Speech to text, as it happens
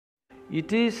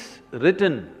It is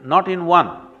written not in one,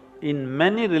 in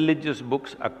many religious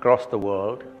books across the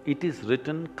world, it is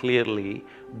written clearly,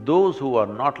 those who are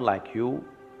not like you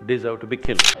deserve to be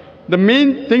killed. The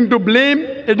main thing to blame,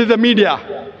 it is the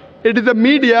media. It is the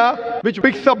media which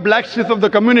picks up black sheeps of the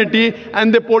community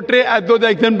and they portray as though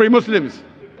they're exemplary Muslims.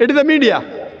 It is the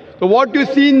media. So what you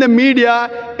see in the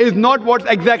media is not what's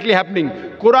exactly happening.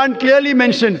 Quran clearly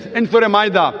mentions in Surah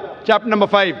Maida, chapter number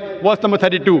 5, verse number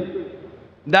 32,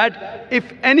 that if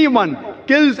anyone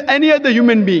kills any other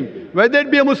human being, whether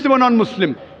it be a Muslim or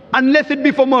non-Muslim, unless it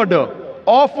be for murder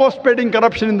or for spreading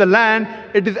corruption in the land,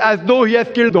 it is as though he has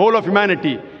killed the whole of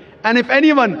humanity. And if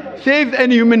anyone saves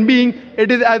any human being,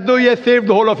 it is as though he has saved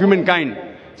the whole of humankind.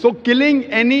 So killing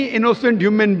any innocent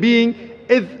human being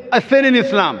is a sin in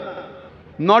Islam.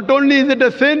 Not only is it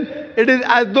a sin, it is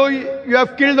as though you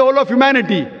have killed the whole of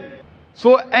humanity.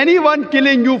 So anyone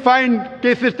killing, you find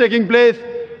cases taking place,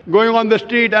 going on the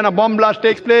street and a bomb blast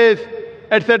takes place,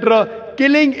 etc.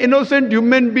 Killing innocent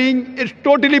human being is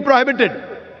totally prohibited.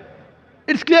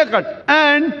 It's clear-cut.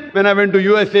 And when I went to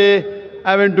USA,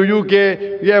 I went to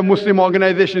UK, we have Muslim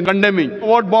organizations condemning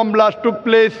what bomb blast took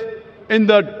place in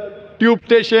the tube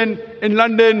station in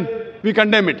London. We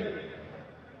condemn it.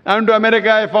 I went to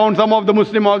America, I found some of the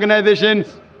Muslim organizations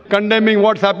condemning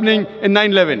what's happening in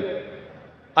 9/11.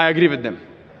 I agree with them.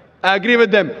 I agree with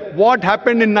them. What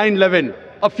happened in 9/11?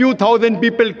 A few thousand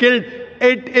people killed,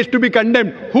 it is to be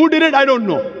condemned. Who did it? I don't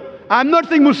know. I'm not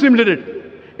saying Muslims did it.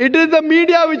 It is the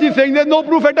media which is saying there's no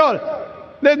proof at all.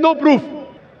 There's no proof.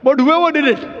 But whoever did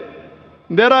it,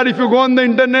 there are, if you go on the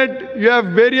internet, you have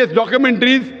various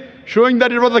documentaries showing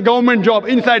that it was a government job,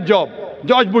 inside job.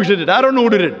 George Bush did it. I don't know who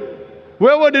did it.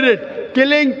 Whoever did it,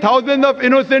 killing thousands of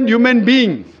innocent human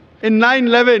beings in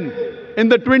 9/11, in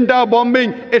the Twin Tower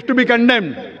bombing, is to be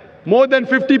condemned. More than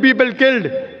 50 people killed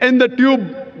in the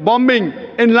tube bombing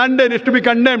in London is to be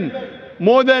condemned.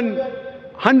 More than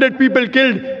 100 people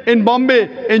killed in Bombay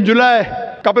in July,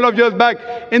 couple of years back,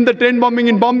 in the train bombing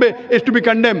in Bombay is to be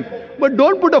condemned. But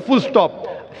don't put a full stop.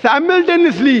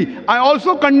 Simultaneously, I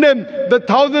also condemn the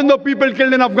thousands of people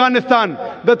killed in Afghanistan,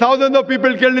 the thousands of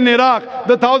people killed in Iraq,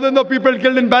 the thousands of people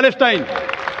killed in Palestine.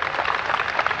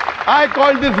 I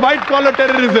call this white-collar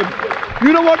terrorism.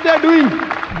 You know what they are doing?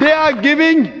 They are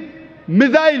giving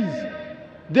missiles.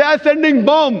 They are sending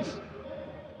bombs.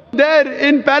 There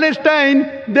in Palestine,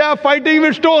 they are fighting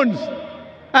with stones.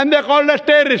 And they are called as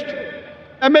terrorists.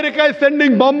 America is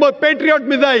sending bomber Patriot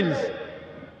missiles.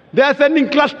 They are sending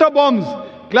cluster bombs.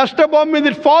 Cluster bomb, when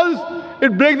it falls,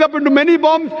 it breaks up into many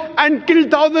bombs and kills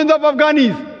thousands of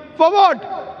Afghanis. For what?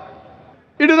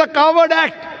 It is a coward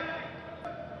act.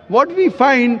 What we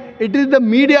find, it is the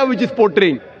media which is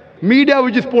portraying. Media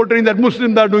which is portraying that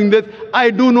Muslims are doing this. I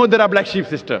do know there are black sheep,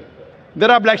 sister. There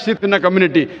are black sheep in a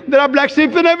community. There are black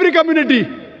sheep in every community.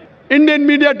 Indian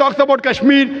media talks about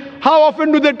Kashmir. How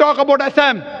often do they talk about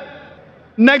Assam?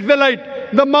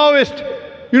 Naxalite, the Maoist.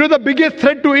 You know the biggest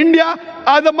threat to India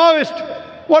are the Maoists.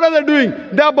 What are they doing?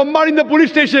 They are bombarding the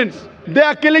police stations. They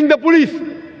are killing the police.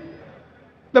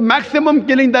 The maximum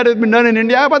killing that has been done in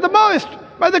India by the Maoists,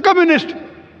 by the communists,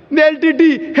 the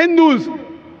LTT, Hindus.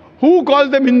 Who calls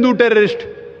them Hindu terrorists?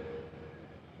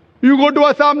 You go to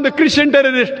Assam, the Christian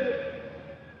terrorist.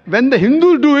 When the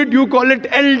Hindus do it, you call it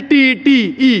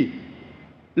LTTE.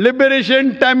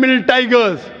 Liberation Tamil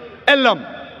Tigers. LM.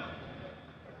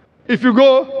 If you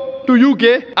go to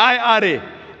UK, IRA,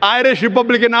 Irish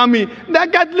Republican Army, they are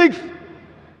Catholics.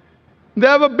 They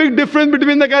have a big difference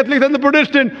between the Catholics and the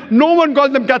Protestants. No one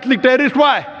calls them Catholic terrorists.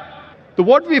 Why? So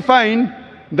what we find,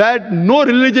 that no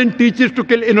religion teaches to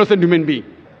kill innocent human beings.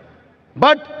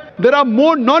 But there are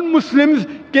more non-Muslims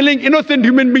killing innocent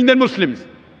human beings than Muslims.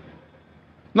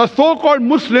 Now so-called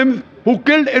Muslims who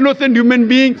killed innocent human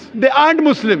beings, they aren't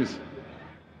Muslims.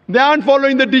 They aren't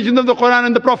following the teachings of the Quran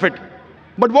and the Prophet.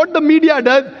 But what the media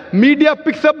does, media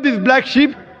picks up these black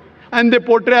sheep and they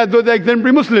portray as though they're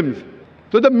exemplary Muslims.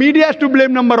 So the media has to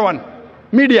blame, number one.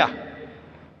 Media.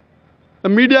 The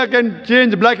media can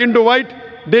change black into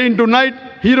white, day into night,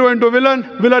 hero into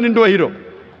villain, villain into a hero.